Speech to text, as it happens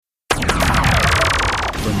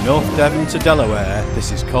North Devon to Delaware,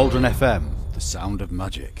 this is Cauldron FM, the sound of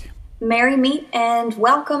magic. Merry meet and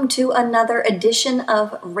welcome to another edition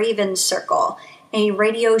of Raven Circle, a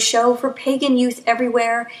radio show for pagan youth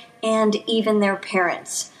everywhere and even their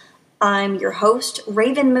parents. I'm your host,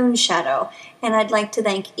 Raven Moonshadow, and I'd like to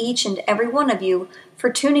thank each and every one of you for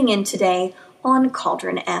tuning in today on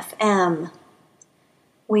Cauldron FM.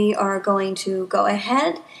 We are going to go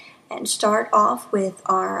ahead and start off with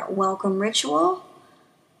our welcome ritual.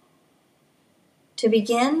 To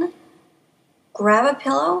begin, grab a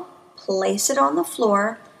pillow, place it on the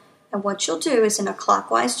floor, and what you'll do is in a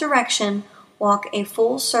clockwise direction, walk a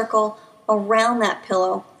full circle around that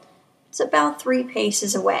pillow. It's about 3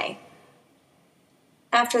 paces away.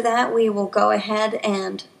 After that, we will go ahead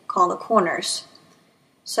and call the corners.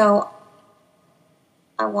 So,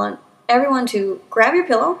 I want everyone to grab your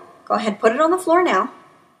pillow, go ahead, put it on the floor now.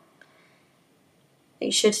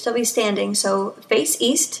 You should still be standing, so face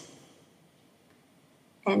east.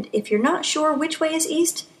 And if you're not sure which way is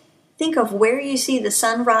east, think of where you see the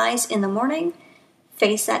sun rise in the morning.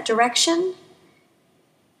 Face that direction.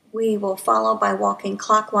 We will follow by walking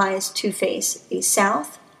clockwise to face the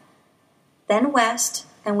south, then west,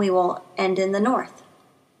 and we will end in the north.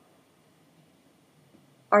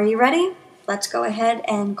 Are you ready? Let's go ahead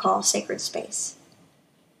and call sacred space.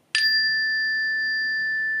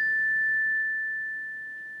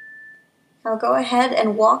 Now go ahead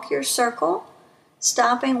and walk your circle,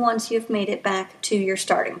 stopping once you've made it back to your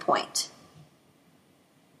starting point.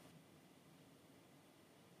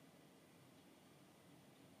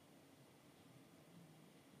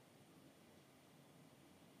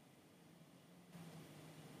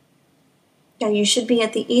 Now you should be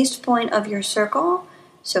at the east point of your circle,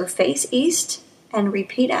 so face east and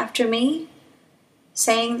repeat after me,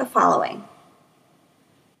 saying the following.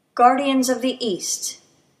 Guardians of the East,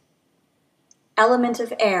 element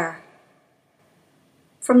of air,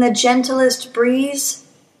 from the gentlest breeze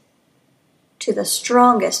to the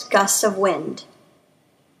strongest gusts of wind,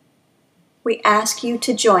 we ask you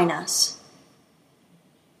to join us.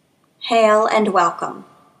 Hail and welcome.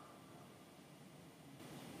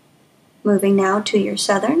 Moving now to your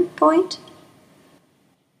southern point.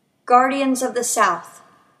 Guardians of the South,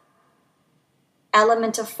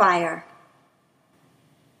 element of fire,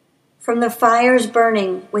 from the fires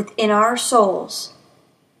burning within our souls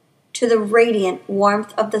to the radiant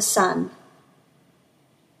warmth of the sun,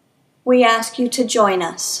 we ask you to join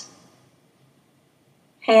us.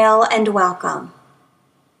 Hail and welcome.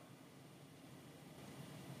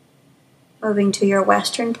 Moving to your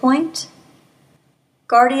western point.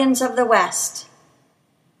 Guardians of the West,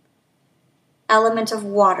 element of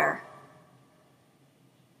water,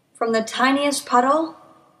 from the tiniest puddle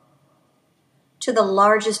to the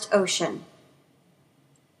largest ocean,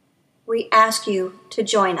 we ask you to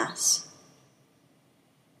join us.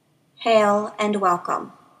 Hail and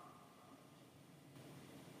welcome.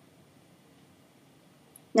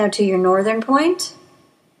 Now to your northern point.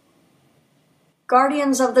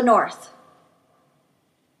 Guardians of the North,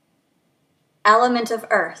 element of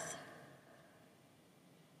earth,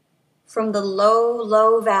 from the low,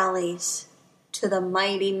 low valleys to the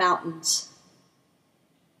mighty mountains,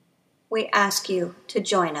 we ask you to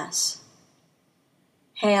join us.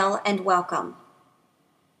 Hail and welcome.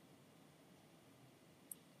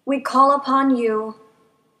 We call upon you,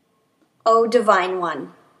 O Divine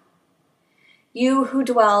One, you who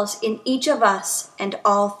dwells in each of us and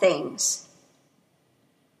all things.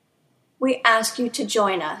 We ask you to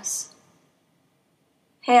join us.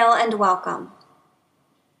 Hail and welcome.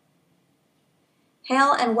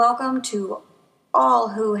 Hail and welcome to all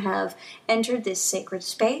who have entered this sacred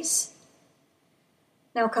space.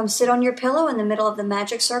 Now come sit on your pillow in the middle of the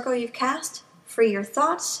magic circle you've cast. Free your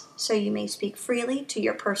thoughts so you may speak freely to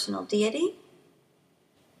your personal deity.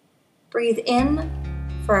 Breathe in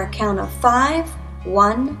for a count of 5.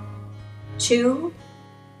 1, 2,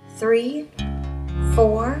 3,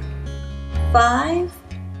 4, 5.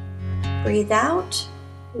 Breathe out.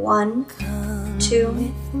 1,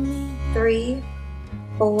 2, 3,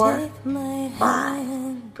 4,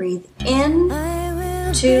 5. Breathe in.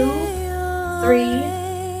 2, 3,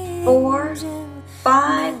 4,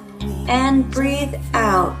 5. And breathe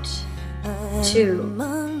out. 2,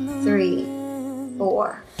 3,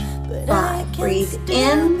 4, 5. Breathe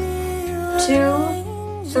in.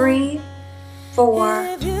 2, 3,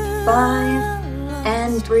 4, 5.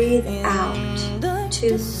 And breathe out.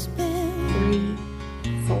 2, 3,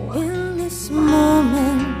 4, 5.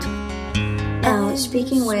 Now,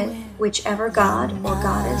 speaking with whichever god or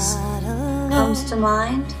goddess comes to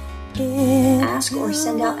mind, ask or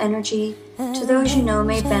send out energy to those you know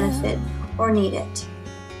may benefit or need it.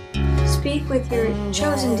 Speak with your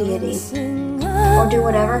chosen deity, or do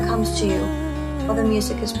whatever comes to you while the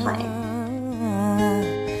music is playing.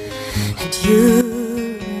 And you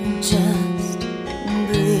just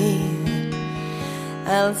breathe.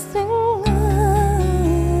 I'll sing on,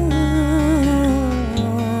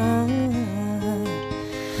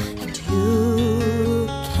 and you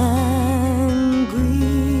can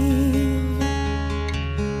grieve.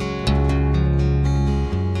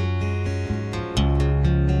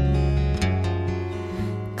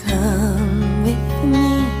 Come with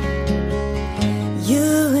me, you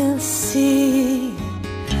will see.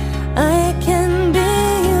 I can be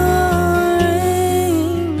your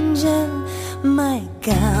angel. My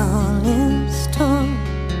gown is torn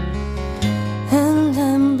and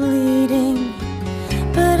I'm bleeding,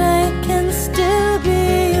 but I can still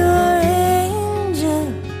be your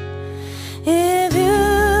angel. If you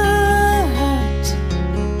are hurt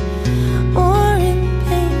or in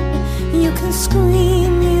pain, you can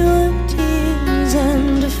scream your tears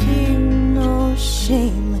and feel no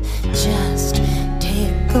shame. Just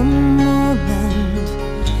take a moment,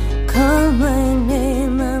 call my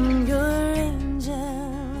name, I'm your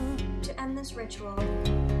angel. To end this ritual,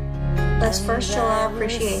 let's first show our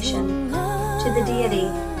appreciation to the deity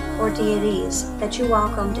or deities that you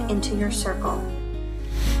welcomed into your circle.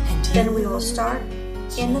 Then we will start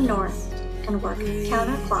in the north and work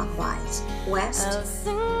counterclockwise, west,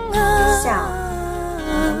 south,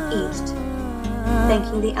 and east,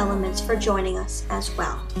 thanking the elements for joining us as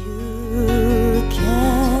well.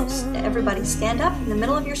 So everybody stand up in the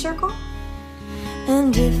middle of your circle,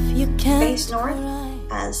 And if you can't face north,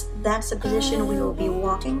 as that's the position we will be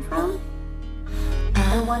walking from.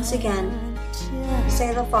 And once again,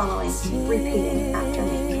 say the following, repeating after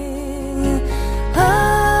me.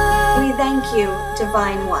 We thank you,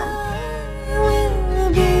 Divine One,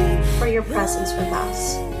 for your presence with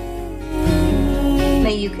us.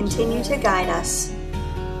 May you continue to guide us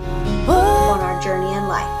on our journey in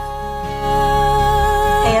life.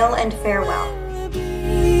 Hail and farewell.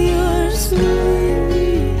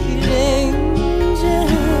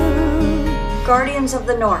 Guardians of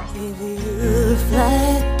the North,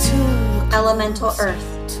 Elemental Earth,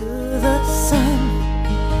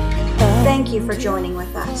 thank you for joining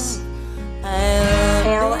with us.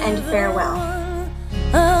 Hail and farewell.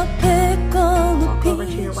 Walk over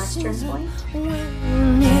to your western point.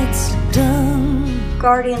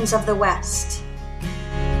 Guardians of the West,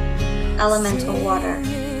 Elemental Water,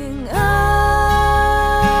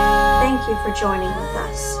 thank you for joining with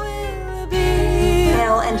us.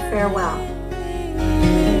 Hail and farewell.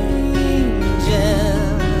 To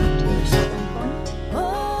your southern point.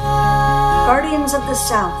 Guardians of the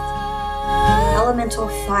South, Elemental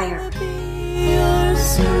Fire,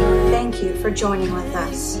 thank you for joining with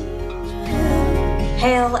us.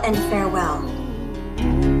 Hail and farewell.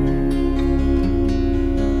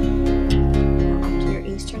 Now up to your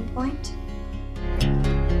eastern point.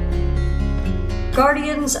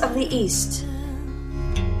 Guardians of the East,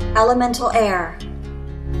 Elemental Air,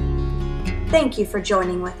 thank you for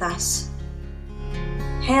joining with us.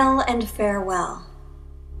 Hail and farewell.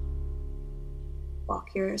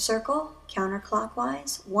 Walk your circle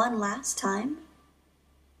counterclockwise one last time.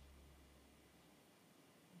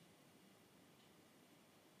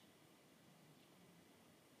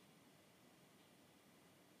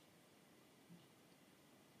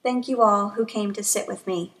 Thank you all who came to sit with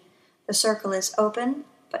me. The circle is open,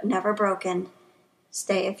 but never broken.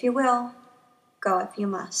 Stay if you will, go if you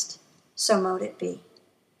must. So mote it be.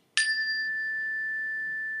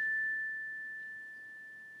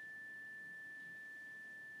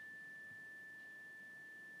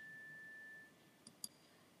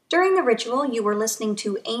 During the ritual, you were listening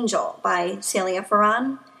to Angel by Celia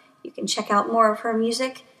Ferran. You can check out more of her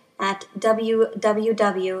music at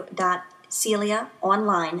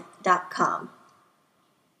www.celiaonline.com.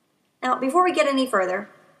 Now, before we get any further,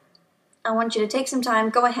 I want you to take some time,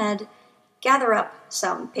 go ahead, gather up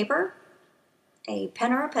some paper, a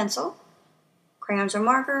pen or a pencil, crayons or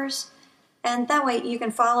markers, and that way you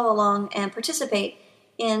can follow along and participate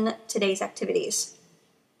in today's activities.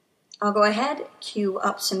 I'll go ahead, cue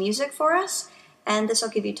up some music for us, and this will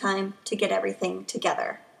give you time to get everything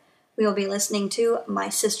together. We will be listening to My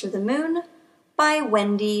Sister the Moon by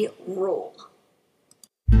Wendy Rule.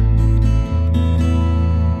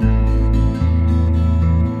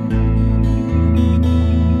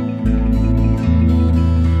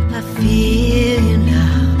 I feel you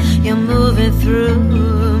now, you're moving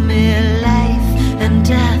through me, life and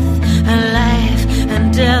death, and life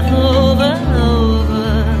and death over and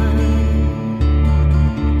over.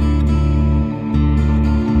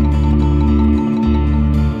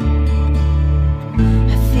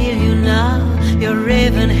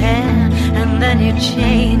 raven hair, and then you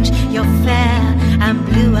change. You're fair and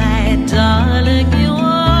blue-eyed, darling, you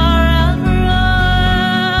are after all.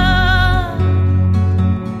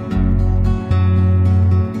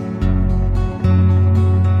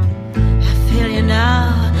 I feel you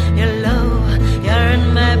now, you're low, you're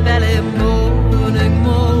in my belly, moaning,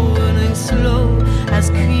 moaning slow, as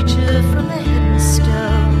creature from the hidden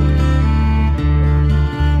stone.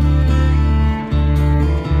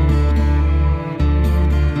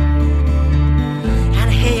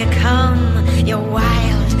 You're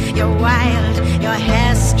wild, your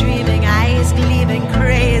hair streaming, eyes gleaming,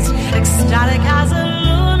 crazed, ecstatic as a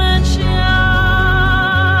lunar child.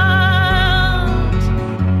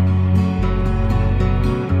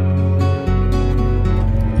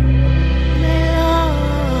 My love,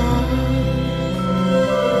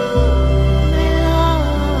 my love,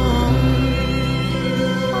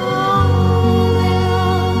 oh my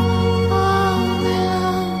love, oh my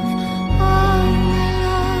love, oh my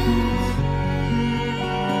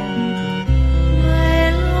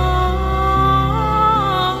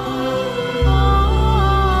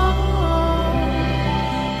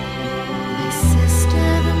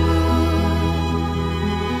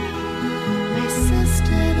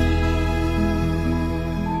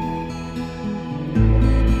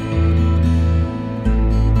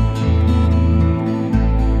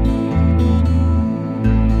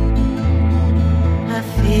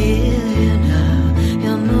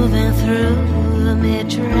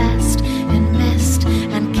dressed in mist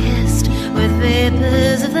and kissed with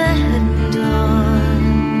vapors of the hidden dawn.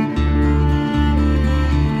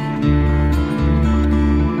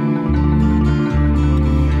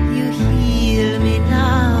 You heal me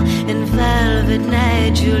now in velvet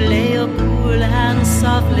night. You lay your cool hand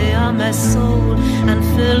softly on my soul and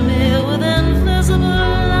fill me with invisible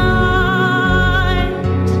light.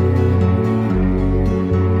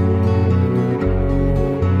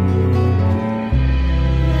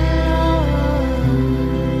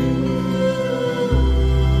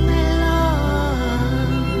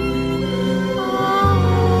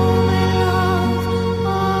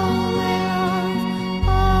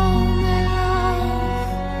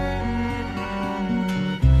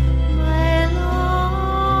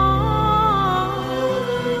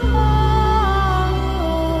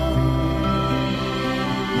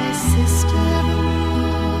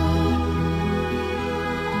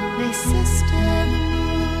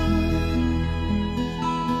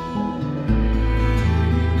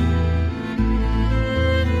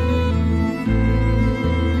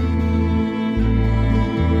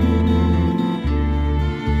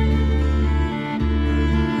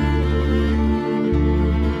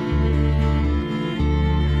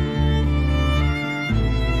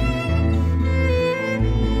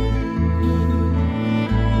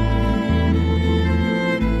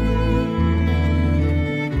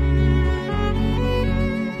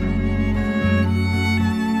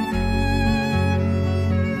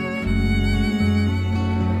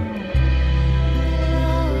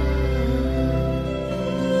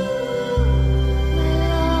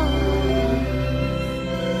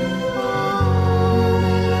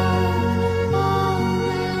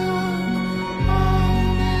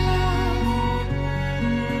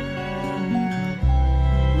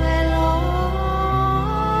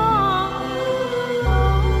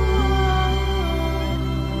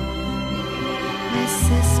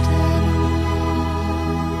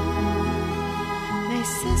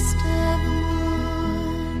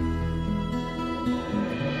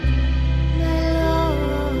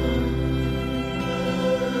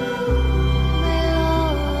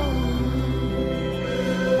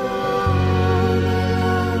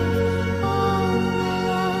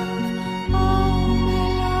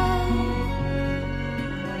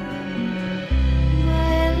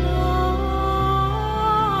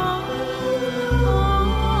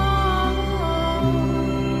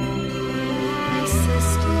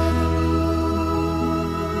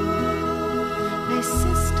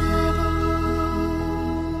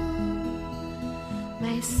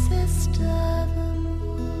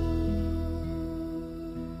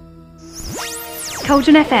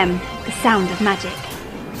 Cauldron FM, the sound of magic.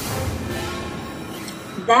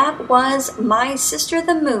 That was My Sister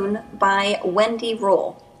the Moon by Wendy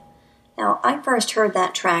Roll. Now, I first heard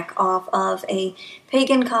that track off of a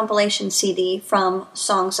pagan compilation CD from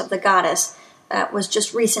Songs of the Goddess that was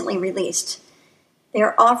just recently released.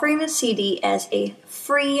 They're offering the CD as a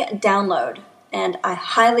free download, and I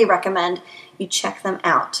highly recommend you check them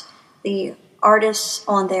out. The artists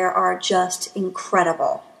on there are just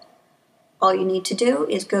incredible. All you need to do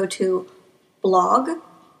is go to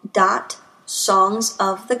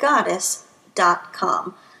blog.songsofthegoddess.com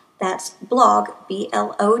songsofthegoddess.com. That's blog,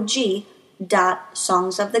 B-L-O-G,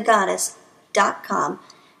 songsofthegoddess.com,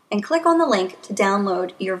 and click on the link to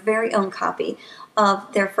download your very own copy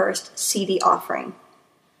of their first CD offering.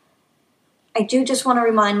 I do just want to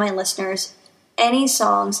remind my listeners, any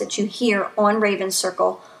songs that you hear on Raven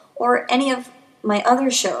Circle or any of my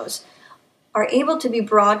other shows are able to be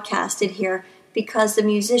broadcasted here because the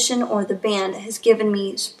musician or the band has given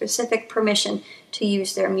me specific permission to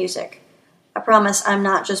use their music. I promise I'm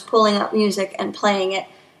not just pulling up music and playing it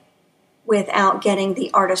without getting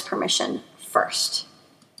the artist permission first.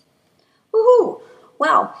 Woohoo!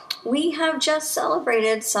 Well, we have just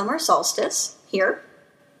celebrated summer solstice here,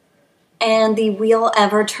 and the wheel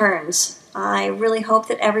ever turns. I really hope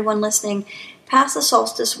that everyone listening passed the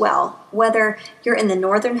solstice well, whether you're in the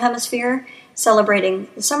northern hemisphere celebrating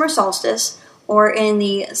the summer solstice or in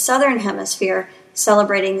the southern hemisphere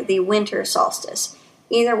celebrating the winter solstice.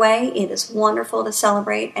 Either way, it is wonderful to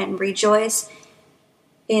celebrate and rejoice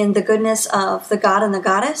in the goodness of the God and the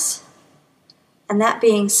Goddess. And that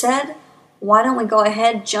being said, why don't we go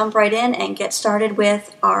ahead, jump right in, and get started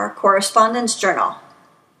with our correspondence journal.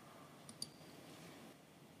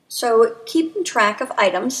 So keeping track of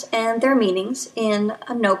items and their meanings in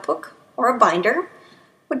a notebook or a binder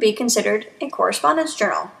would be considered a correspondence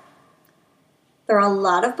journal. There are a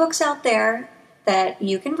lot of books out there that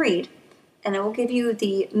you can read, and it will give you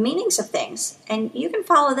the meanings of things, and you can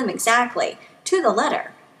follow them exactly to the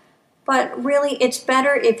letter. But really, it's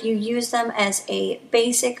better if you use them as a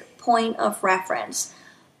basic point of reference,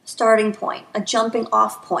 starting point, a jumping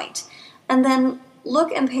off point, and then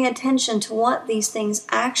look and pay attention to what these things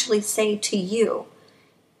actually say to you.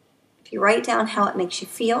 If you write down how it makes you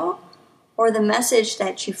feel, or the message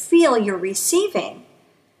that you feel you're receiving,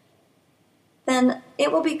 then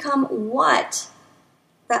it will become what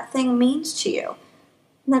that thing means to you.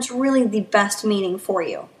 And that's really the best meaning for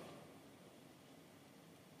you.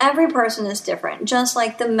 Every person is different, just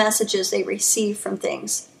like the messages they receive from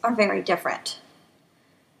things are very different.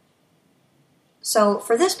 So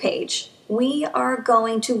for this page, we are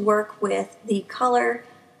going to work with the color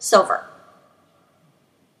silver.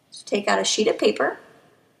 So take out a sheet of paper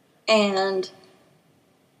and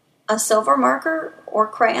a silver marker or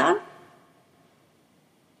crayon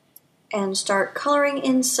and start coloring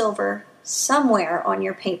in silver somewhere on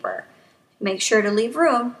your paper. Make sure to leave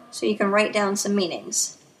room so you can write down some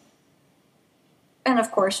meanings. And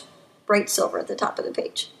of course, bright silver at the top of the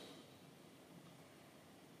page.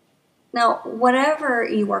 Now, whatever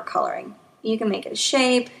you are coloring, you can make it a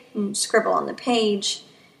shape, you can scribble on the page.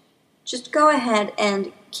 Just go ahead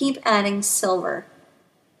and keep adding silver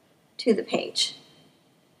to the page.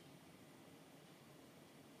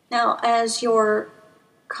 Now, as you're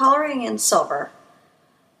coloring in silver,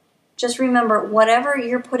 just remember whatever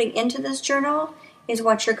you're putting into this journal is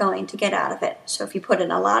what you're going to get out of it. So if you put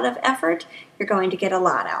in a lot of effort, you're going to get a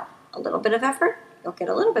lot out. A little bit of effort, you'll get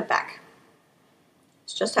a little bit back.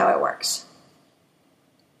 It's just how it works.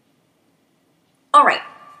 All right.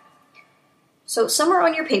 So somewhere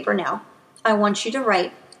on your paper now, I want you to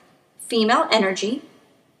write female energy,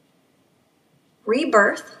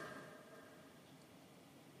 rebirth,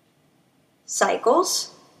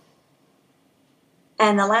 cycles,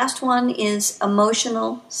 and the last one is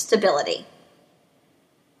emotional stability.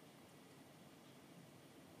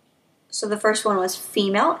 So the first one was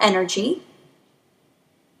female energy,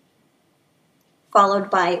 followed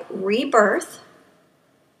by rebirth,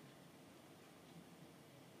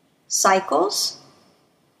 cycles,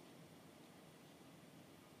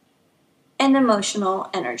 and emotional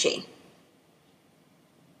energy.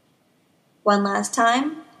 One last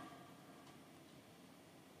time.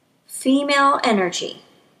 Female energy,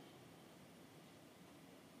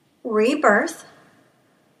 rebirth,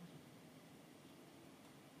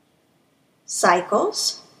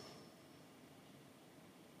 cycles,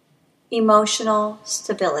 emotional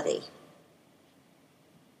stability.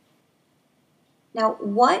 Now,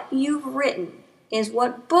 what you've written is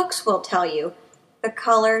what books will tell you the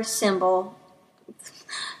color silver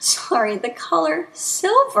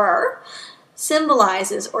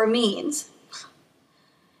symbolizes or means.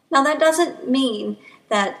 Now, that doesn't mean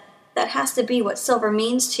that has to be what silver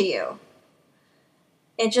means to you.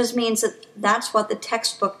 It just means that that's what the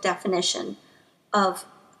textbook definition of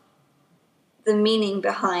the meaning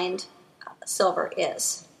behind silver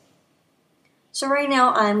is. So right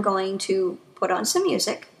now I'm going to put on some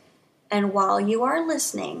music, and while you are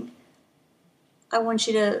listening, I want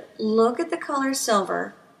you to look at the color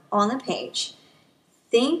silver on the page.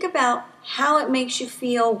 Think about how it makes you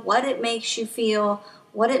feel, what it makes you feel,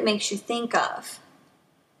 what it makes you think of.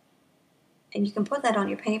 And you can put that on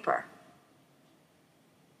your paper.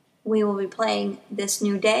 we will be playing This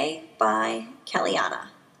New Day by Kellyanna.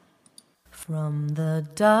 From the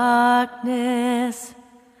darkness,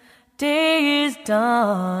 day is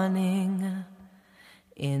dawning.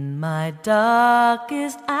 In my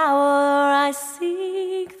darkest hour, I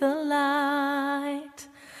seek the light.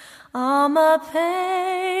 All my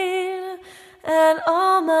pain and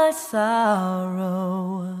all my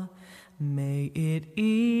sorrow, may it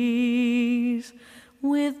ease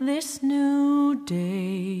with this new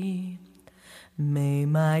day. May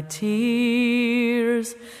my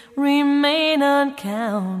tears remain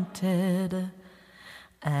uncounted,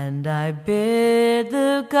 and I bid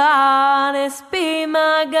the goddess be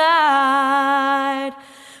my guide.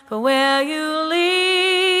 For where you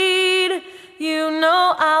lead, you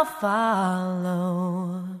know I'll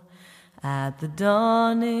follow. At the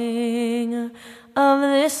dawning of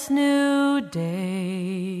this new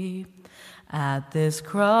day, at this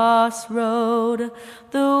crossroad,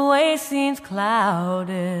 the way seems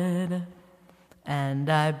clouded,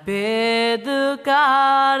 and I bid the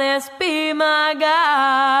goddess be my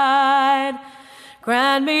guide.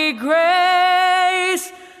 Grant me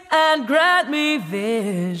grace and grant me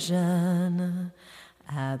vision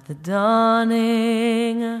at the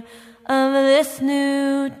dawning of this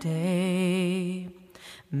new day.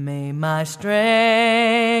 May my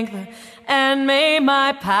strength and may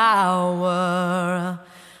my power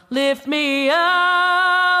lift me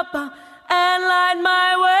up and light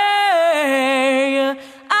my way.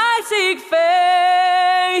 I seek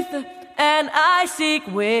faith and I seek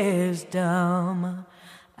wisdom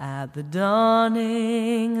at the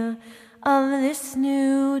dawning of this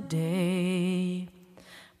new day.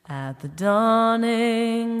 At the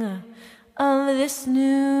dawning of this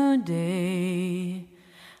new day.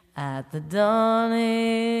 At the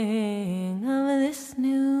dawning of this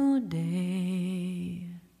new day.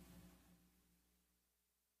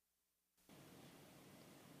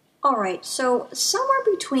 All right, so somewhere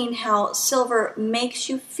between how silver makes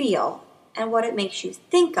you feel and what it makes you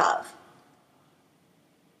think of,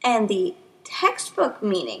 and the textbook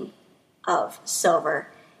meaning of silver,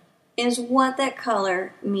 is what that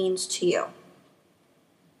color means to you.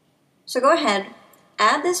 So go ahead,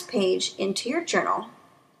 add this page into your journal,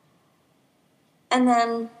 and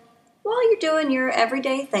then while you're doing your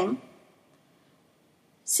everyday thing,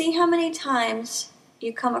 see how many times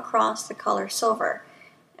you come across the color silver.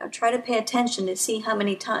 Now try to pay attention to see how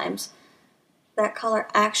many times that color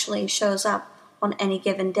actually shows up on any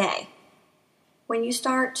given day. When you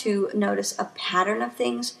start to notice a pattern of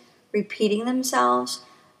things repeating themselves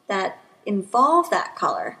that involve that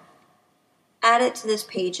color, add it to this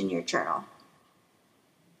page in your journal.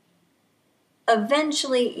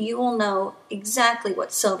 Eventually, you will know exactly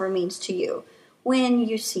what silver means to you when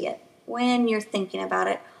you see it, when you're thinking about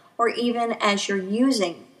it, or even as you're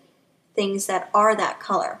using things that are that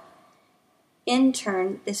color. In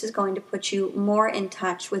turn, this is going to put you more in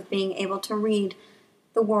touch with being able to read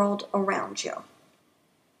the world around you.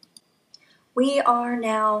 We are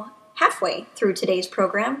now halfway through today's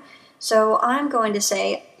program, so I'm going to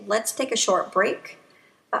say, let's take a short break.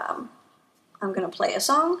 I'm going to play a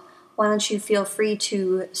song. Why don't you feel free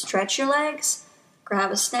to stretch your legs, grab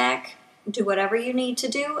a snack, do whatever you need to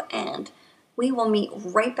do, and we will meet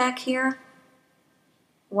right back here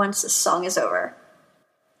once the song is over.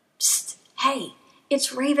 Psst, hey,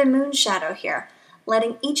 it's Raven Moonshadow here,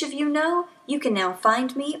 letting each of you know you can now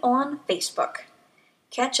find me on Facebook.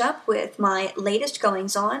 Catch up with my latest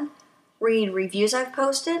goings-on, read reviews I've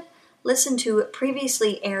posted, listen to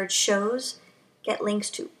previously aired shows, get links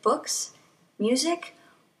to books, music,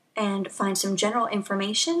 and find some general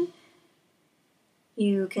information.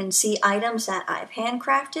 You can see items that I've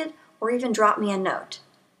handcrafted or even drop me a note.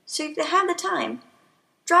 So if you have the time,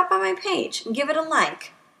 drop by my page and give it a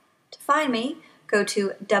like. To find me, go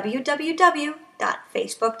to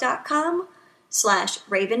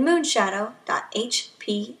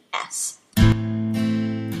www.facebook.com/ravenmoonshadow.hps.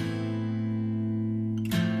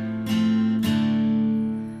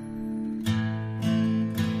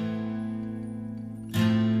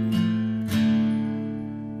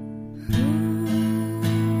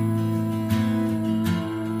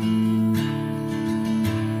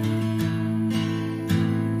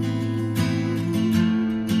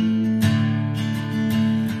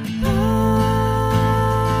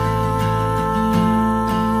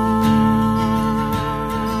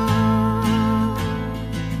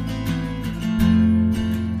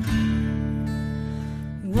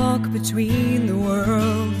 Between the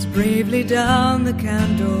worlds, bravely down the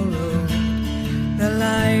candle road. The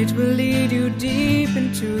light will lead you deep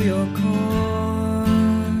into your core.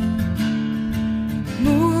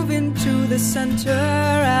 Move into the center,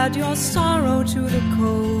 add your sorrow to the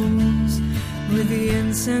coals, with the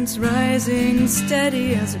incense rising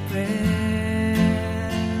steady as a prayer.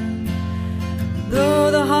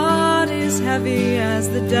 Though the heart is heavy as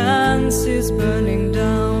the dance is burning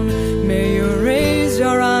down, may you raise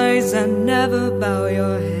your eyes and never bow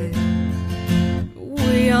your head.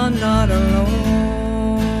 We are not alone.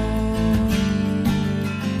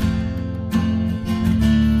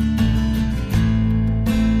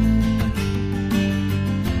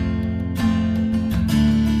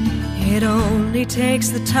 It only takes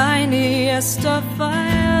the tiniest of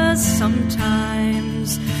fires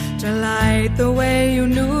sometimes to light the way you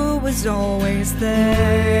knew was always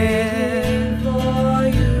there for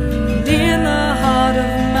you. And in the heart of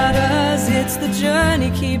matters, it's the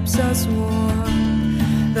journey keeps us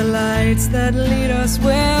warm, the lights that lead us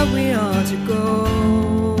where we are to go.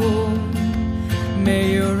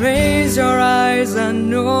 May you raise your eyes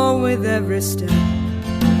and know with every step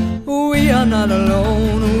we are not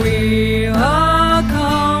alone. We are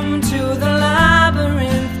come to the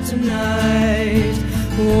labyrinth tonight,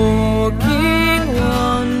 walking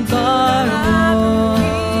one by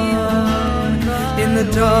one. In the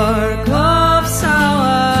dark of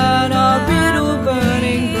sour, our riddle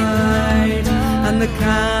burning bright, and the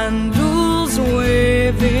candles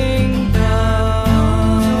waving down.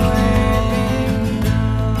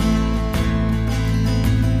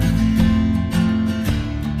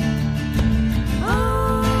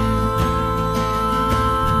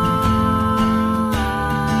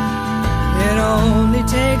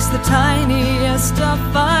 Takes the tiniest of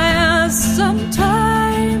fires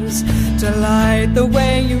sometimes to light the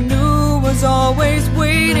way you knew was always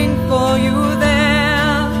waiting for you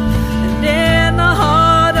there. And in the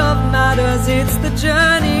heart of matters, it's the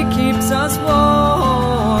journey keeps us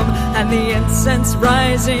warm, and the incense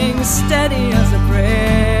rising steady as a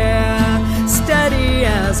prayer, steady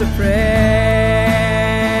as a prayer.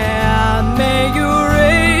 May you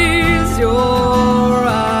raise your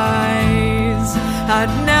eyes, I'd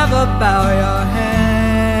never bow your head.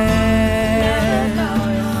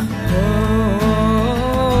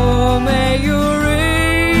 Oh, may you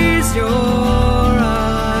raise your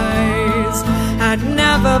eyes, I'd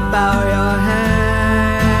never bow your head.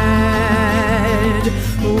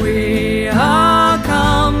 We are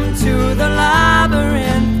come to the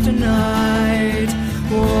labyrinth tonight,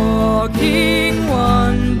 walking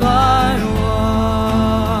one by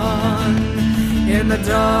one. In the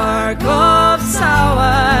dark of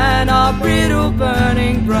sour and our brittle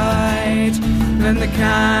burning bright, and the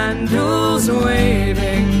candles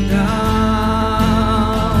waving down.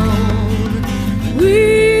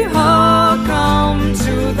 We are come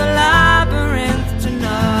to the labyrinth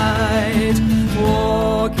tonight,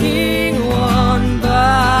 walking one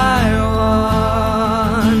by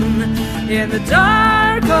one. In the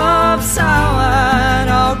dark of sour and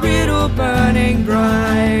our brittle burning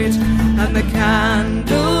bright, and the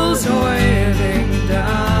candles waving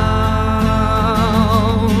down.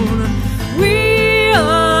 We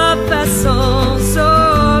are vessels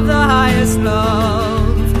of the highest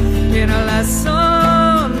love, in a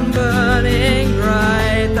lesson burning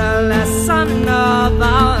bright, the lesson of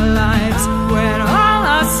our lives, when all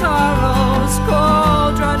our sorrows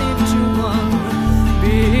cauldron into one,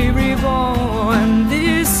 be reborn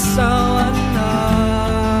this sour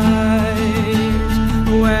night.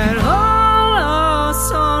 When all our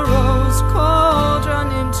sorrows cauldron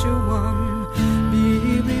into one, be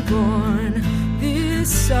reborn this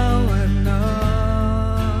sour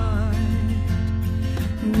night.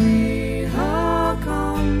 We are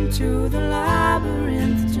come to the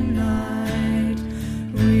labyrinth tonight.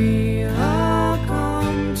 We are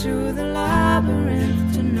come to the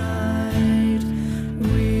labyrinth tonight.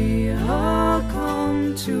 We are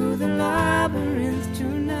come to the labyrinth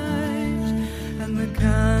tonight, and the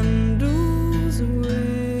candles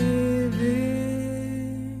waving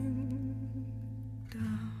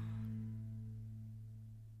down.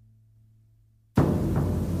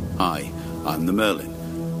 Hi, I'm the Merlin,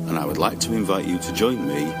 and I would like to invite you to join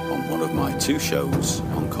me on one of my two shows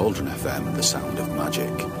on Cauldron FM, The Sound of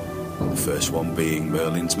Magic. The first one being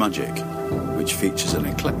Merlin's Magic, which features an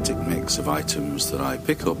eclectic mix of items that I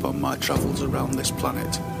pick up on my travels around this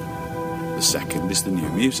planet. The second is the New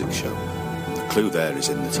Music Show, and the clue there is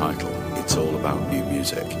in the title. It's all about new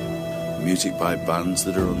music. Music by bands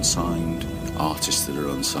that are unsigned, artists that are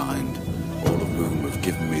unsigned, all of whom have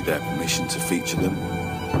given me their permission to feature them.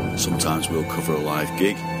 Sometimes we'll cover a live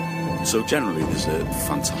gig, so generally there's a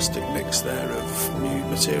fantastic mix there of new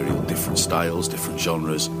material, different styles, different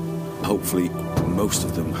genres. Hopefully most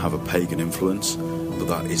of them have a pagan influence, but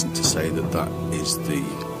that isn't to say that that is the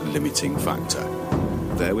limiting factor.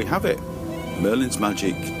 There we have it. Merlin's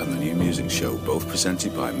Magic and the New Music Show, both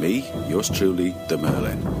presented by me, yours truly, the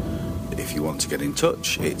Merlin. If you want to get in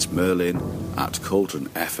touch, it's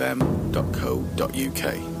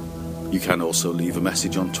merlin@cauldronfm.co.uk. You can also leave a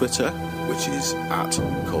message on Twitter, which is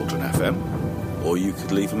 @CauldronFM, or you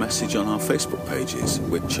could leave a message on our Facebook pages,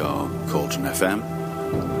 which are Cauldron FM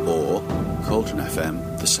or Cauldron FM,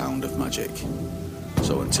 The Sound of Magic.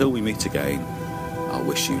 So until we meet again, I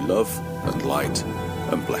wish you love and light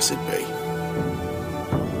and blessed be.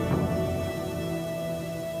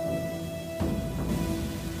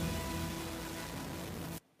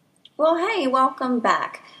 Well, hey, welcome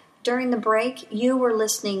back. During the break, you were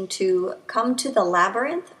listening to Come to the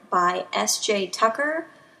Labyrinth by S.J. Tucker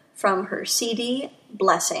from her CD,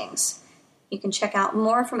 Blessings. You can check out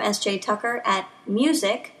more from S.J. Tucker at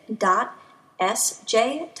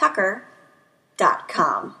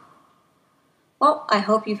music.sjtucker.com. Well, I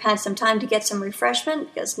hope you've had some time to get some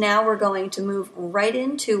refreshment, because now we're going to move right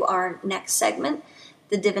into our next segment,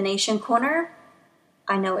 the Divination Corner.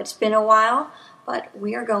 I know it's been a while, but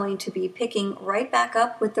we are going to be picking right back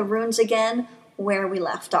up with the runes again where we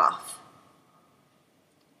left off.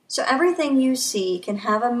 So everything you see can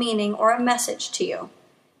have a meaning or a message to you.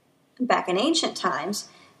 Back in ancient times,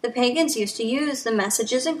 the pagans used to use the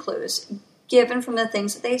messages and clues given from the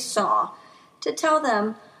things that they saw to tell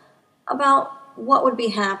them about what would be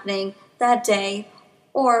happening that day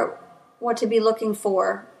or what to be looking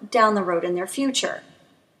for down the road in their future.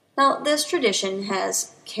 Now, this tradition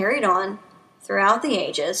has carried on throughout the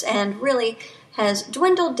ages and really has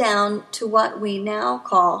dwindled down to what we now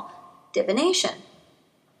call divination.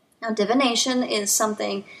 Now, divination is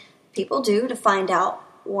something people do to find out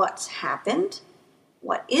what's happened,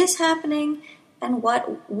 what is happening, and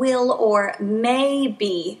what will or may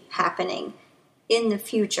be happening in the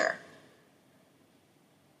future,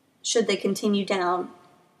 should they continue down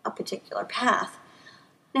a particular path.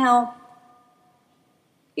 Now,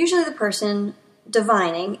 usually the person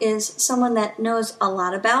divining is someone that knows a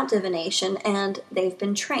lot about divination and they've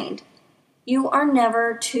been trained. You are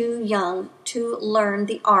never too young to learn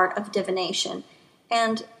the art of divination,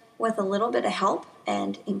 and with a little bit of help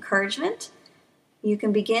and encouragement, you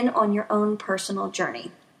can begin on your own personal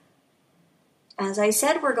journey. As I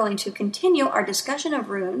said, we're going to continue our discussion of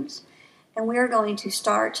runes, and we are going to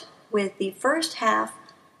start with the first half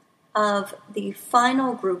of the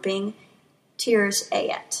final grouping, Tir's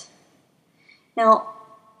Ayet. Now,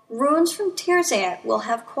 runes from Tir's Ayet will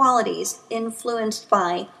have qualities influenced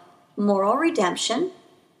by moral redemption,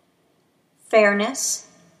 fairness,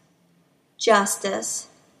 justice,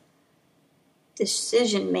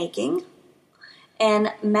 decision-making,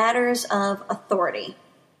 and matters of authority.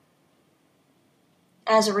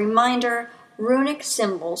 As a reminder, runic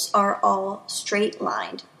symbols are all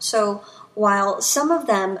straight-lined, so while some of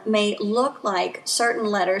them may look like certain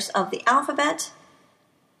letters of the alphabet,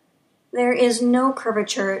 there is no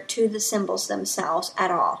curvature to the symbols themselves at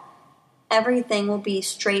all. Everything will be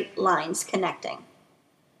straight lines connecting.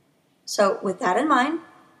 So with that in mind,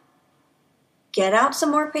 get out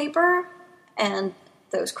some more paper and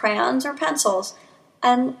those crayons or pencils,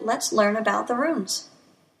 and let's learn about the runes.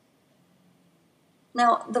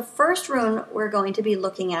 Now, the first rune we're going to be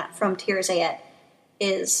looking at from Tir's Ayet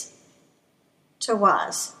is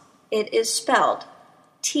Tawaz. It is spelled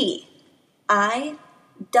T-I-W-A-Z.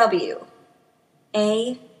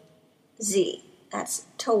 That's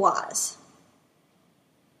Tawaz.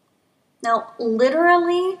 Now,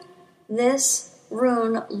 literally, this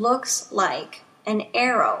rune looks like an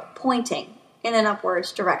arrow pointing in an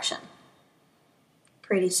upwards direction.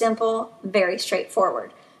 Pretty simple, very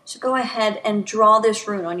straightforward. So go ahead and draw this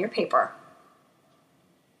rune on your paper.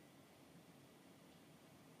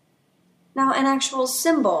 Now, an actual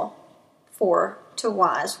symbol for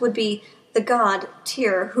Tawaz would be the god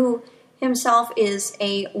Tir, who himself is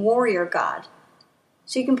a warrior god.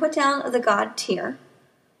 So you can put down the god Tir,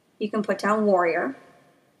 you can put down warrior,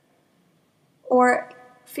 or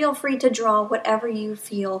feel free to draw whatever you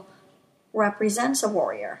feel represents a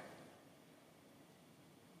warrior.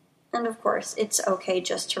 And of course, it's okay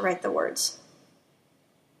just to write the words.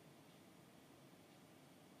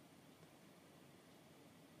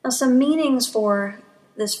 Now, some meanings for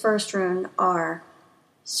this first rune are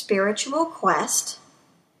spiritual quest,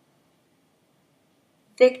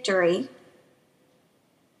 victory,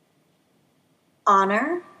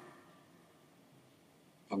 honor,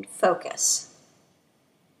 and focus.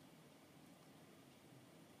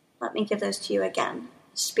 Let me give those to you again.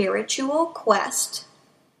 Spiritual quest,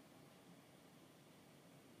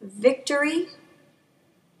 victory,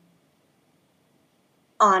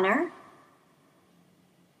 honor,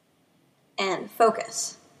 and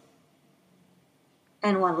focus.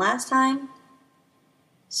 And one last time.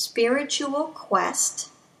 Spiritual quest,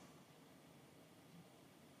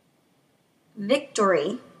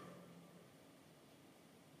 victory,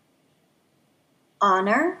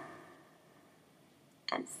 honor,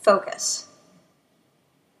 and focus.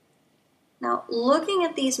 Now, looking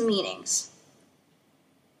at these meanings,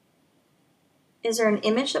 is there an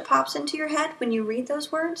image that pops into your head when you read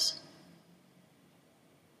those words?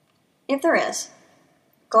 If there is,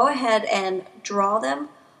 go ahead and draw them,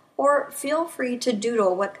 or feel free to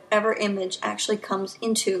doodle whatever image actually comes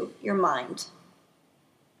into your mind.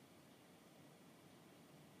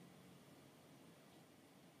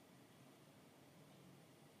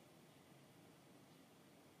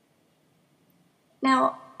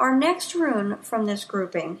 Now, our next rune from this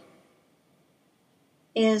grouping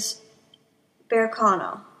is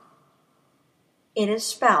Berkano. It is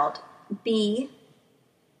spelled Berkano.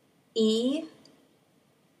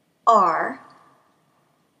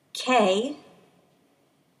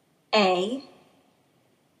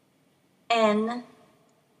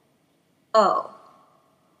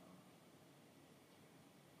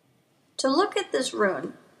 To look at this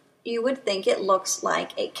rune, you would think it looks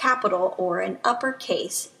like a capital or an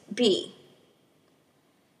uppercase B.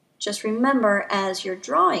 Just remember as you're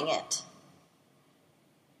drawing it,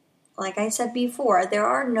 like I said before, there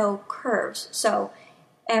are no curves, so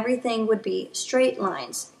everything would be straight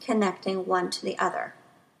lines connecting one to the other.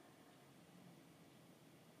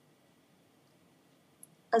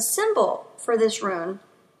 A symbol for this rune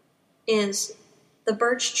is the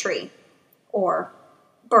birch tree, or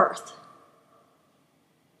birth.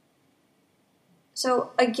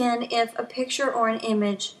 So again, if a picture or an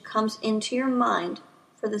image comes into your mind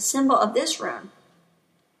for the symbol of this rune,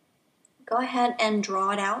 go ahead and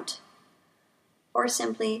draw it out, or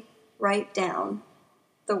simply write down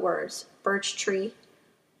the words birch tree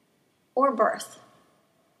or birth.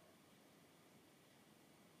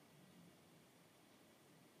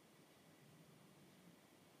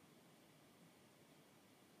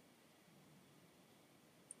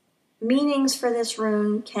 Meanings for this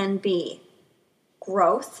rune can be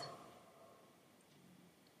growth,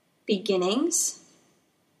 beginnings,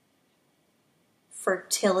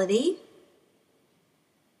 fertility,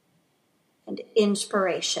 and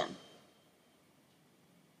inspiration.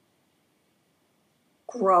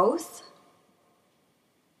 Growth,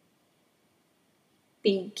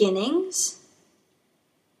 beginnings,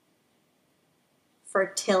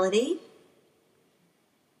 fertility,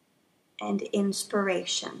 and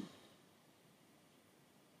inspiration.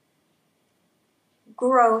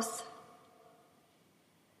 Growth,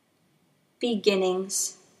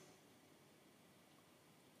 beginnings,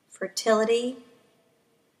 fertility,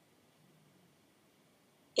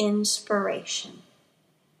 inspiration.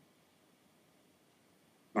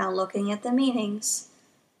 Now, looking at the meanings,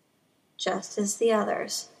 just as the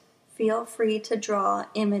others, feel free to draw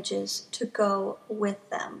images to go with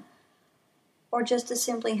them, or just to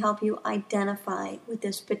simply help you identify with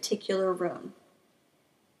this particular rune.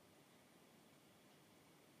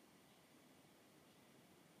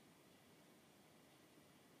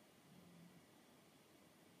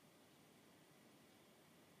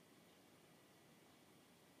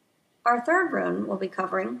 Our third rune we'll be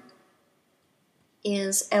covering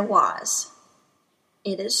is Ehwaz.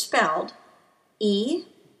 It is spelled E-H-W-A-Z.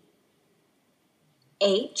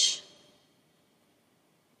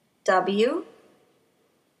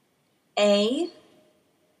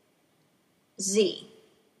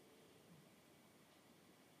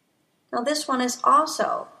 Now this one is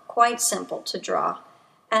also quite simple to draw,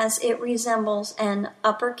 as it resembles an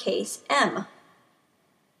uppercase M,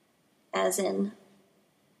 as in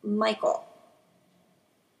Michael.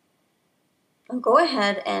 Now go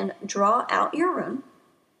ahead and draw out your rune.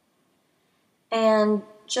 And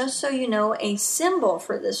just so you know, a symbol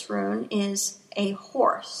for this rune is a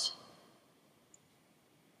horse.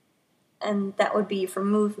 And that would be for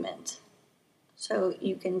movement. So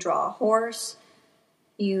you can draw a horse,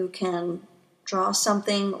 you can draw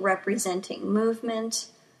something representing movement,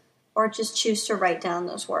 or just choose to write down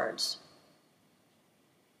those words.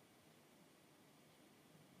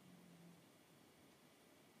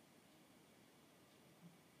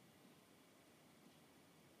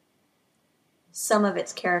 Some of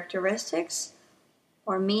its characteristics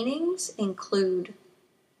or meanings include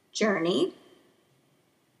journey,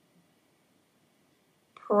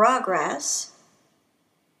 progress,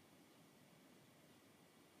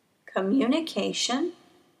 communication,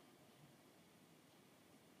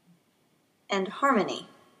 and harmony.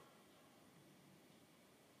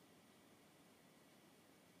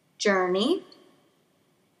 Journey,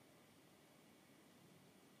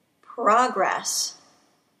 progress,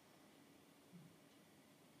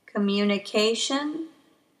 communication,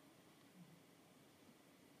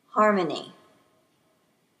 harmony.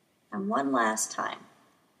 And one last time.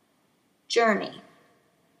 Journey,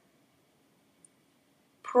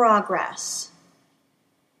 progress,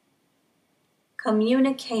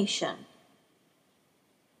 communication,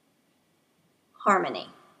 harmony.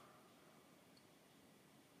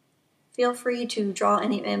 Feel free to draw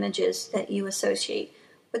any images that you associate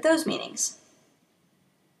with those meanings.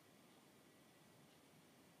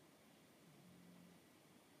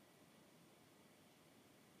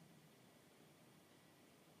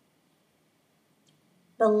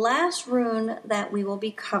 The last rune that we will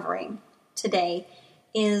be covering today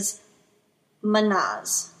is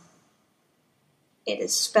Manaz. It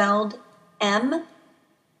is spelled M-A-N-N-A-Z,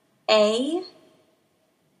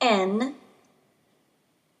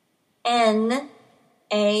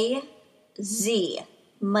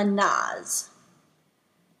 Manaz.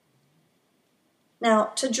 Now,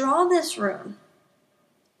 to draw this rune,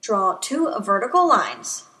 draw 2 vertical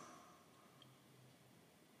lines,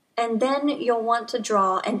 and then you'll want to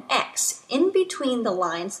draw an X in between the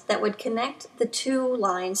lines that would connect the 2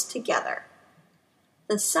 lines together.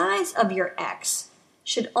 The size of your X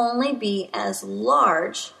should only be as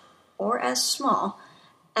large or as small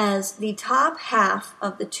as the top half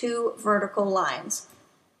of the 2 vertical lines.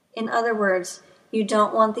 In other words, you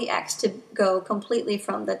don't want the X to go completely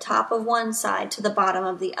from the top of one side to the bottom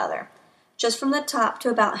of the other, just from the top to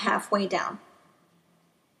about halfway down.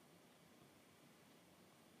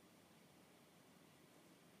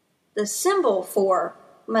 The symbol for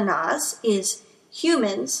Manaz is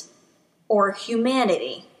humans or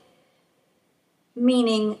humanity,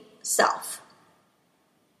 meaning self.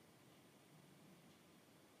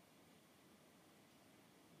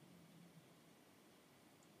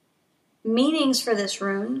 Meanings for this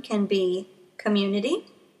rune can be community,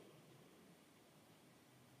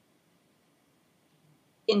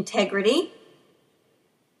 integrity,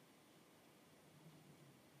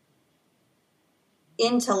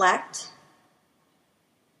 intellect,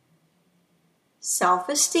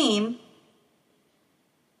 self-esteem,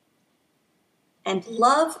 and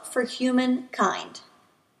love for humankind.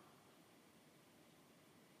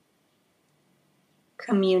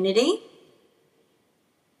 Community,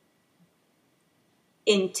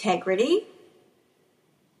 integrity,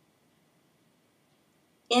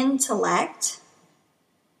 intellect,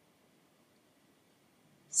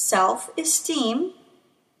 self-esteem,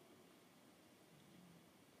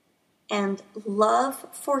 and love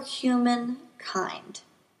for humankind.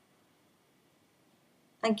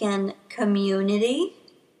 Again, community,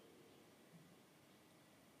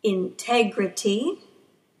 integrity,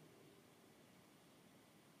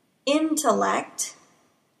 intellect,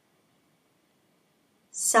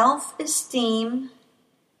 self-esteem,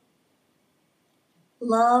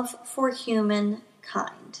 love for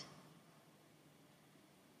humankind.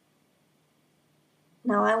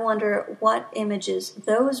 Now I wonder what images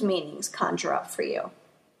those meanings conjure up for you.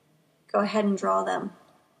 Go ahead and draw them.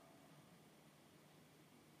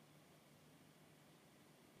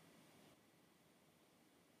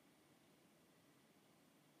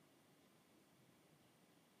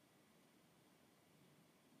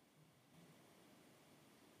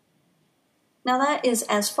 Now that is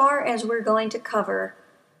as far as we're going to cover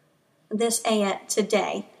this ayat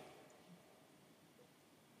today.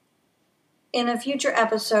 In a future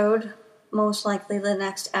episode, most likely the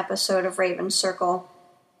next episode of Raven Circle,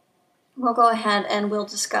 we'll go ahead and we'll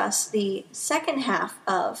discuss the second half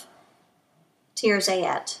of Tears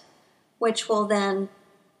Ayat, which will then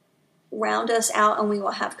round us out and we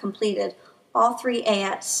will have completed all 3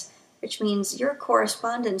 ayats, which means your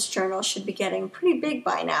correspondence journal should be getting pretty big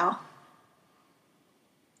by now.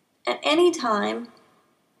 At any time,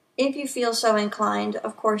 if you feel so inclined,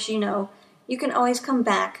 of course you know, you can always come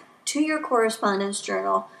back to your correspondence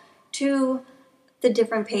journal, to the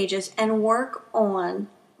different pages, and work on,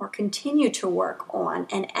 or continue to work on,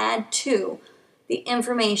 and add to the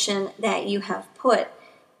information that you have put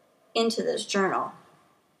into this journal.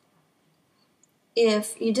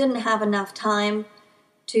 If you didn't have enough time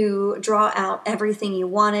to draw out everything you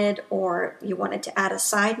wanted, or you wanted to add a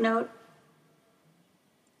side note,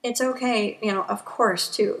 it's okay, of course,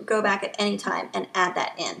 to go back at any time and add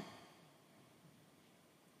that in.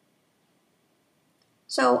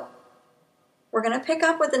 So we're going to pick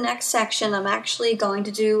up with the next section. I'm actually going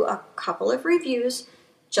to do a couple of reviews,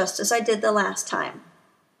 just as I did the last time.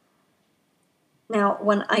 Now,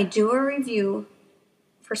 when I do a review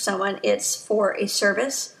for someone, it's for a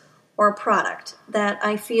service or a product that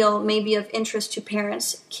I feel may be of interest to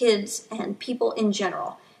parents, kids, and people in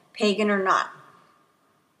general. pagan or not.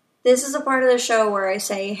 This is a part of the show where I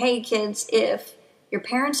say, hey kids, if your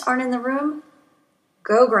parents aren't in the room,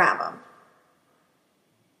 go grab them.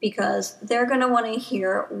 Because they're going to want to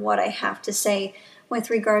hear what I have to say with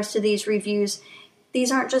regards to these reviews.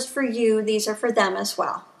 These aren't just for you, these are for them as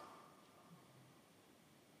well.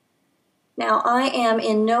 Now, I am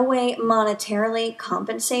in no way monetarily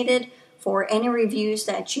compensated for any reviews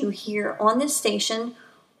that you hear on this station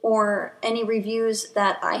or any reviews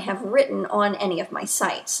that I have written on any of my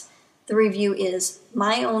sites. The review is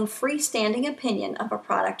my own freestanding opinion of a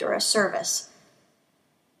product or a service.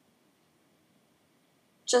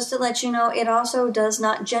 Just to let you know, it also does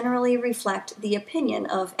not generally reflect the opinion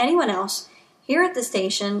of anyone else here at the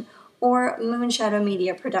station or Moonshadow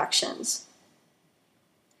Media Productions.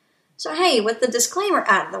 So hey, with the disclaimer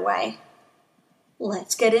out of the way,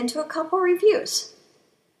 let's get into a couple reviews.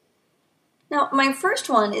 Now, my first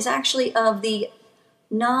one is actually of the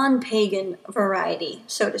non-pagan variety,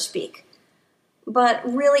 so to speak. But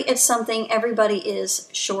really, it's something everybody is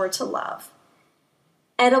sure to love.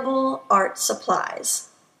 Edible art supplies.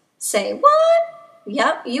 Say, what?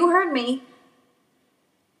 Yep, you heard me.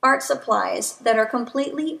 Art supplies that are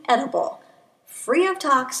completely edible, free of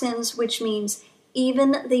toxins, which means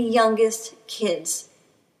even the youngest kids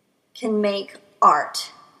can make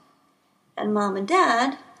art. And mom and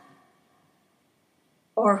dad,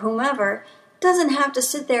 or whomever, doesn't have to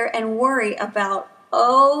sit there and worry about,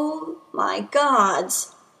 oh my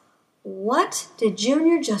gods, what did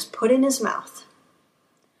Junior just put in his mouth?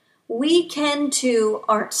 Weekend 2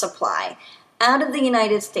 Art Supply out of the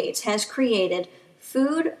United States has created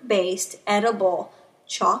food-based edible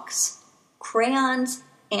chalks, crayons,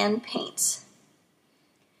 and paints.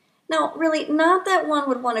 Now, really, not that one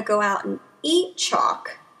would want to go out and eat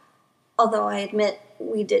chalk, although I admit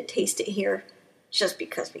we did taste it here just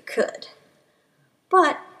because we could.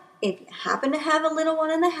 But if you happen to have a little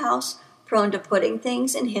one in the house prone to putting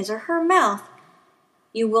things in his or her mouth,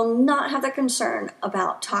 you will not have the concern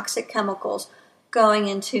about toxic chemicals going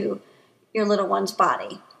into your little one's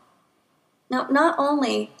body. Now, not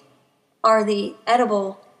only are the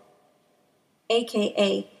edible,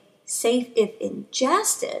 aka safe if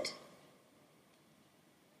ingested,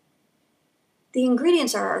 the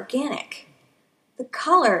ingredients are organic. The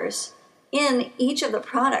colors in each of the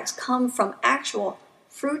products come from actual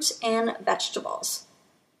fruits and vegetables.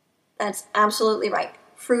 That's absolutely right.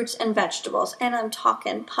 Fruits and vegetables. And I'm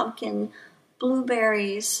talking pumpkin,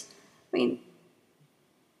 blueberries,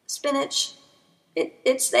 spinach.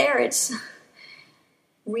 It's there. It's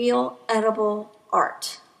real edible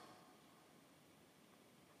art.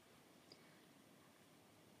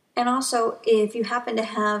 And also, if you happen to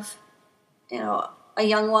have, a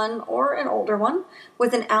young one or an older one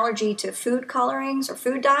with an allergy to food colorings or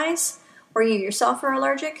food dyes, or you yourself are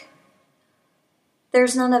allergic,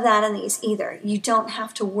 there's none of that in these either. You don't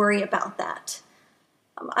have to worry about that.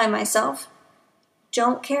 I myself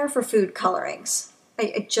don't care for food colorings.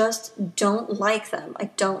 I just don't like them. I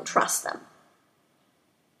don't trust them.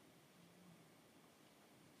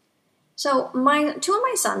 So two of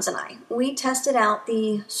my sons and I, we tested out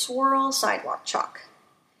the Swirl Sidewalk Chalk.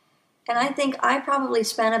 And I think I probably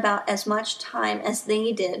spent about as much time as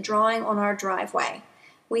they did drawing on our driveway.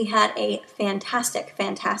 We had a fantastic,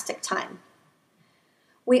 fantastic time.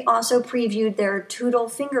 We also previewed their Toodle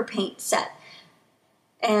finger paint set,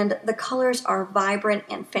 and the colors are vibrant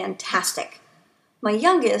and fantastic. My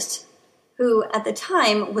youngest, who at the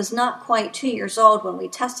time was not quite 2 years old when we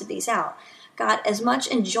tested these out, got as much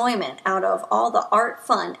enjoyment out of all the art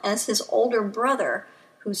fun as his older brother,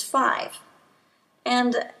 who's 5,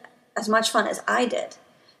 and as much fun as I did.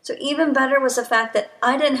 So even better was the fact that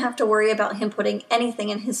I didn't have to worry about him putting anything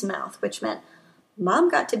in his mouth, which meant Mom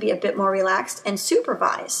got to be a bit more relaxed and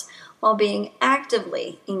supervise while being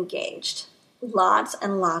actively engaged. Lots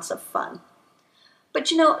and lots of fun. But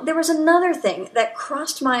there was another thing that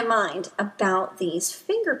crossed my mind about these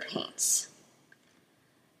finger paints.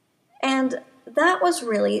 And that was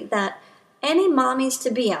really that any mommies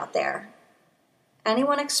to be out there,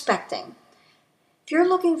 anyone expecting, if you're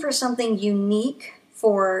looking for something unique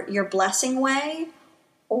for your blessing way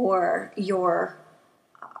or your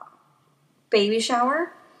baby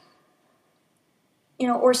shower,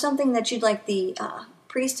 or something that you'd like the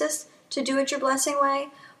priestess to do at your blessing way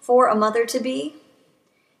for a mother-to-be,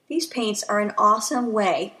 these paints are an awesome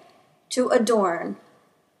way to adorn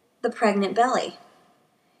the pregnant belly.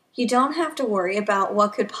 You don't have to worry about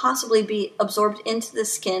what could possibly be absorbed into the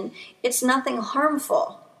skin. It's nothing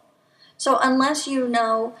harmful. So unless you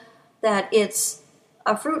know that it's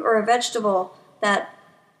a fruit or a vegetable that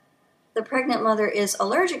the pregnant mother is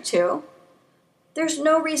allergic to, there's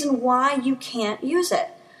no reason why you can't use it.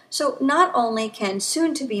 So not only can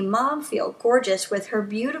soon-to-be mom feel gorgeous with her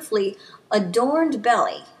beautifully adorned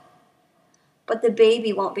belly, but the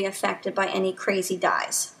baby won't be affected by any crazy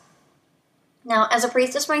dyes. Now, as a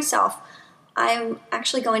priestess myself, I'm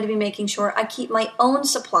actually going to be making sure I keep my own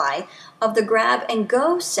supply of the Grab and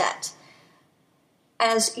Go set,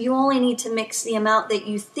 as you only need to mix the amount that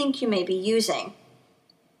you think you may be using.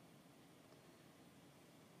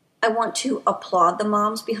 I want to applaud the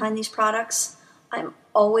moms behind these products. I'm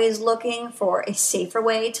always looking for a safer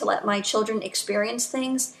way to let my children experience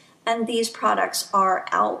things, and these products are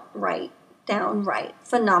downright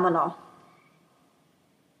phenomenal.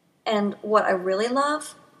 And what I really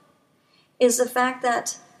love is the fact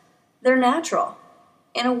that they're natural.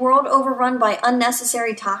 In a world overrun by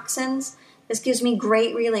unnecessary toxins, this gives me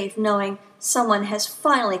great relief knowing someone has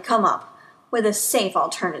finally come up with a safe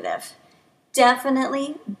alternative.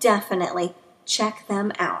 Definitely check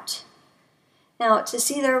them out. Now, to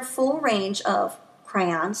see their full range of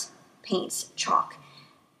crayons, paints, chalk,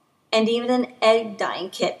 and even an egg dyeing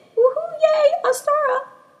kit, woohoo, yay, Astara!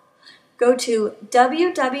 Go to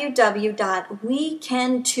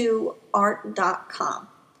www.wecan2art.com,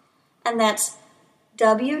 and that's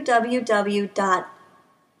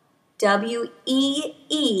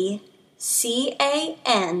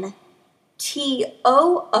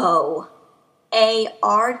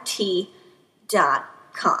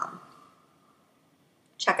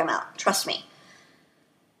Check them out, trust me.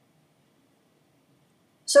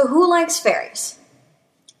 So who likes fairies?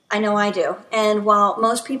 I know I do. And while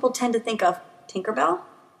most people tend to think of Tinkerbell,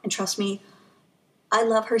 and trust me, I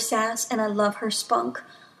love her sass and I love her spunk,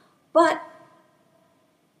 but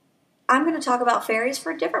I'm going to talk about fairies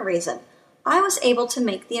for a different reason. I was able to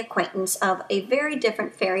make the acquaintance of a very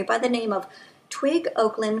different fairy by the name of Twig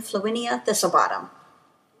Oakland Florinia Thistlebottom,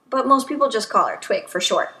 but most people just call her Twig for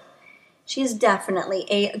short. She is definitely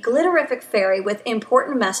a glitterific fairy with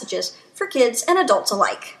important messages for kids and adults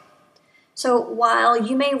alike. So while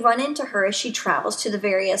you may run into her as she travels to the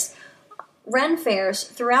various Ren fairs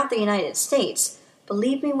throughout the United States,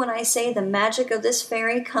 believe me when I say the magic of this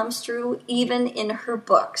fairy comes through even in her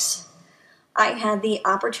books. I had the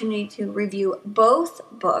opportunity to review both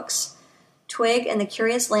books, Twig and the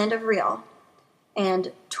Curious Land of Riel,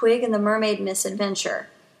 and Twig and the Mermaid Misadventure.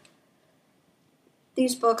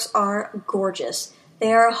 These books are gorgeous.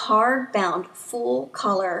 They are hardbound,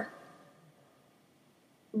 full-color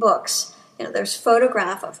books. There's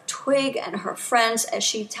photograph of Twig and her friends as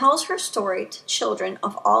she tells her story to children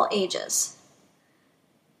of all ages.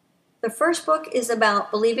 The first book is about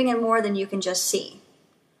believing in more than you can just see.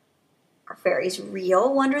 Are fairies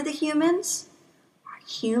real? Wonder the humans. Are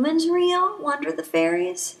humans real? Wonder the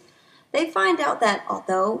fairies. They find out that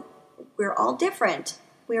although we're all different,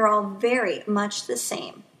 we are all very much the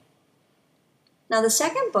same. Now the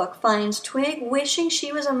second book finds Twig wishing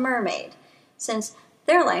she was a mermaid, since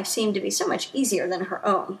their life seemed to be so much easier than her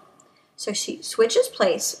own. So she switches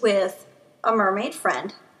place with a mermaid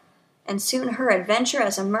friend, and soon her adventure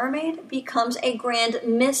as a mermaid becomes a grand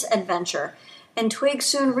misadventure, and Twig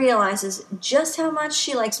soon realizes just how much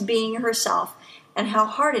she likes being herself and how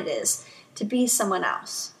hard it is to be someone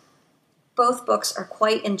else. Both books are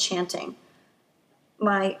quite enchanting.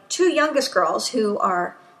 My two youngest girls, who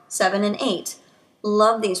are 7 and 8,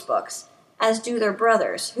 love these books, as do their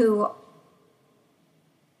brothers, who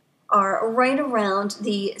are right around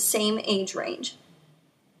the same age range.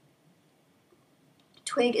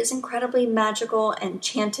 Twig is incredibly magical,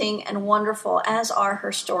 enchanting, and wonderful, as are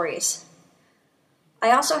her stories.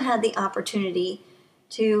 I also had the opportunity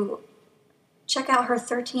to check out her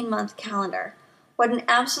 13-month calendar. What an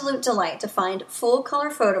absolute delight to find full-color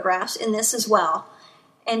photographs in this as well.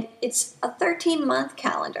 And it's a 13-month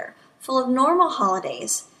calendar full of normal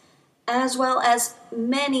holidays, as well as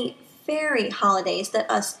many fairy holidays that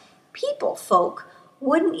us people folk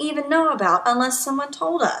wouldn't even know about unless someone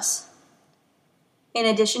told us. In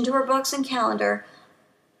addition to her books and calendar,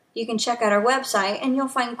 you can check out our website and you'll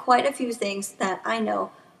find quite a few things that I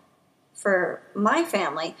know for my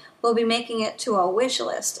family will be making it to a wish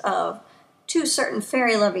list of 2 certain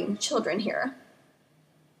fairy-loving children here.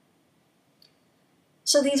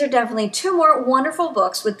 So these are definitely 2 more wonderful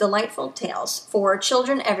books with delightful tales for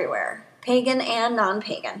children everywhere, pagan and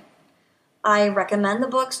non-pagan. I recommend the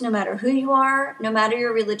books no matter who you are, no matter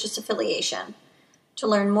your religious affiliation. To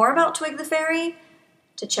learn more about Twig the Fairy,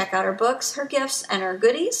 to check out her books, her gifts, and her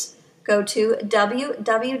goodies, go to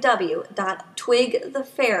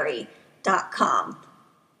www.twigthefairy.com.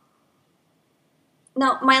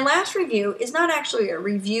 Now, my last review is not actually a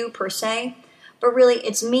review per se, but really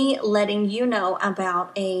it's me letting you know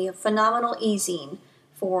about a phenomenal e-zine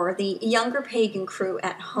for the younger pagan crew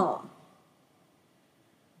at home.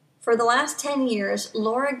 For the last 10 years,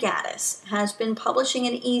 Laura Gaddis has been publishing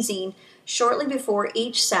an e-zine shortly before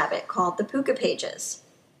each Sabbath called the Puka Pages.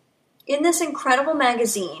 In this incredible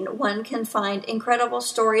magazine, one can find incredible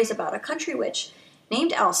stories about a country witch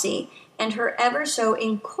named Elsie and her ever so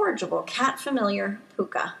incorrigible cat familiar,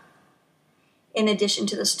 Puka. In addition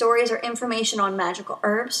to the stories are information on magical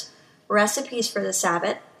herbs, recipes for the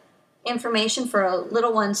Sabbath, information for a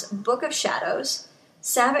little one's Book of Shadows,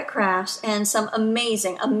 Sabbath crafts, and some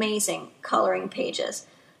amazing, amazing coloring pages.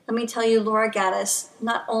 Let me tell you, Laura Gaddis,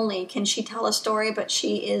 not only can she tell a story, but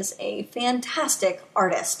she is a fantastic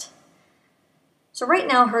artist. So right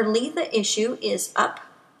now, her Letha issue is up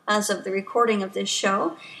as of the recording of this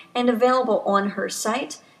show and available on her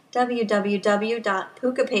site,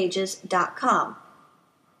 www.pukapages.com.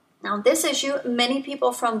 Now, this issue, many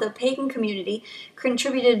people from the pagan community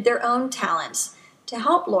contributed their own talents to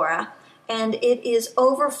help Laura, and it is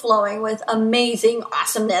overflowing with amazing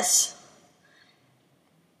awesomeness.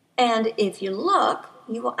 And if you look,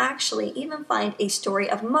 you will actually even find a story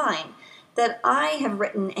of mine that I have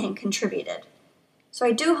written and contributed. So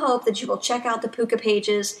I do hope that you will check out the Puka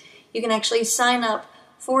Pages. You can actually sign up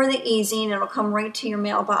for the e-zine. It'll come right to your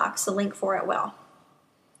mailbox. The link for it will.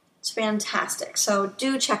 It's fantastic, so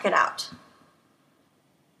do check it out.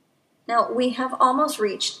 Now, we have almost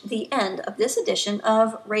reached the end of this edition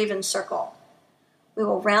of Raven Circle. We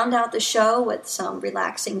will round out the show with some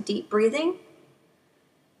relaxing deep breathing.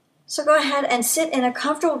 So go ahead and sit in a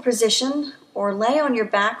comfortable position or lay on your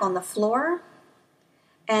back on the floor.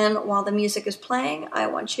 And while the music is playing, I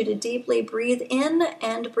want you to deeply breathe in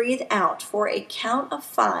and breathe out for a count of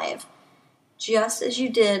 5, just as you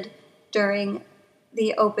did during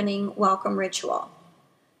the opening welcome ritual.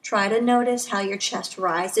 Try to notice how your chest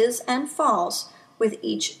rises and falls with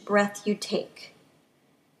each breath you take.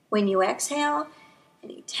 When you exhale,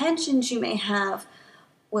 any tensions you may have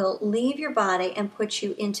will leave your body and put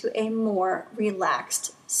you into a more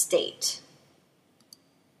relaxed state.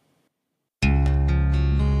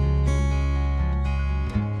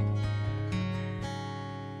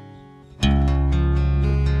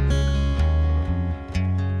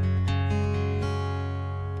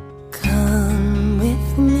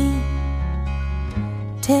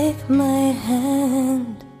 Take my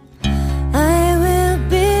hand, I will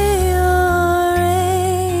be your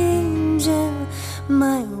angel.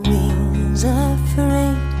 My wings are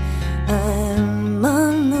frayed, I'm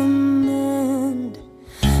on the mend,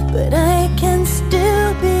 but I can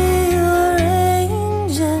still be your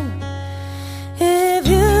angel. If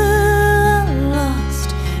you are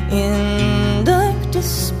lost in dark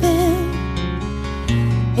despair,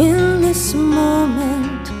 in this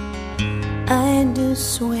moment I do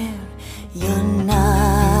swear you're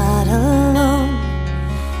not alone.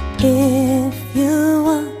 If you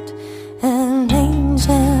want an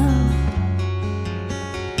angel,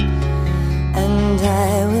 and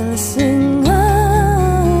I will sing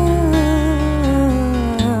on,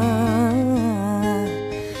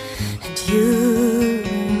 and you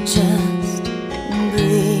just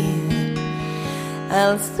breathe,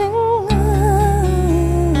 I'll sing on.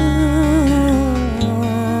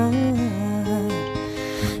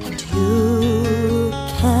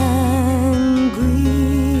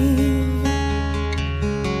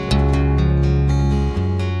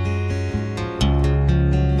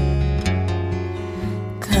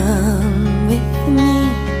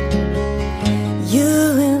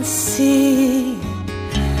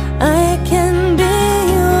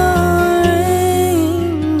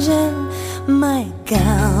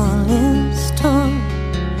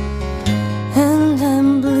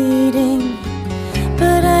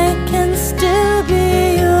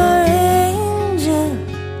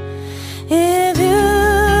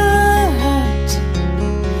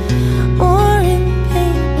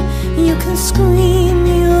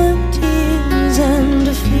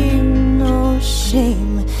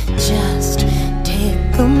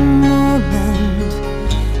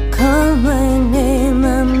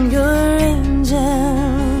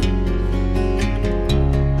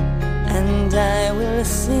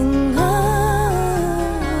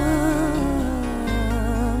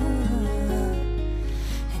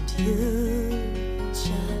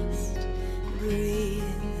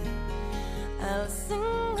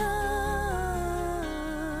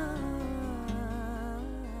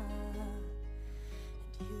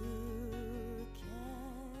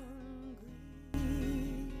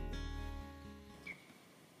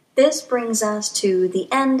 This brings us to the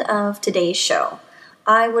end of today's show.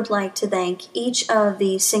 I would like to thank each of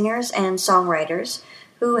the singers and songwriters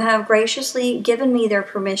who have graciously given me their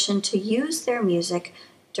permission to use their music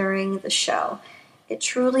during the show. It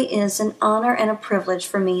truly is an honor and a privilege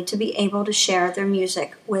for me to be able to share their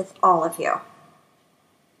music with all of you.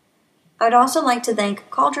 I'd also like to thank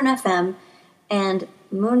Cauldron FM and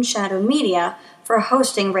Moonshadow Media for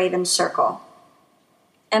hosting Raven's Circle.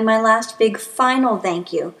 And my last big final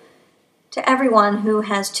thank you to everyone who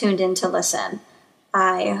has tuned in to listen.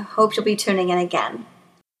 I hope you'll be tuning in again.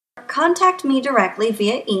 Contact me directly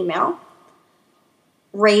via email,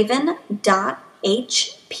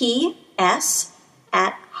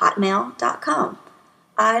 raven.hps@hotmail.com.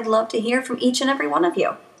 I'd love to hear from each and every one of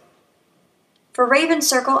you. For Raven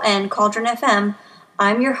Circle and Cauldron FM,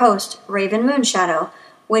 I'm your host, Raven Moonshadow,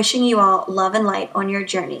 wishing you all love and light on your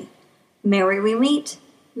journey. Merry we meet,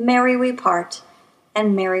 merry we part,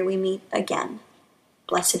 and merry we meet again.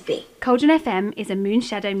 Blessed be. Cauldron FM is a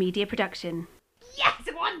Moonshadow Media production. Yes,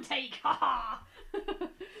 one take! Ha ha!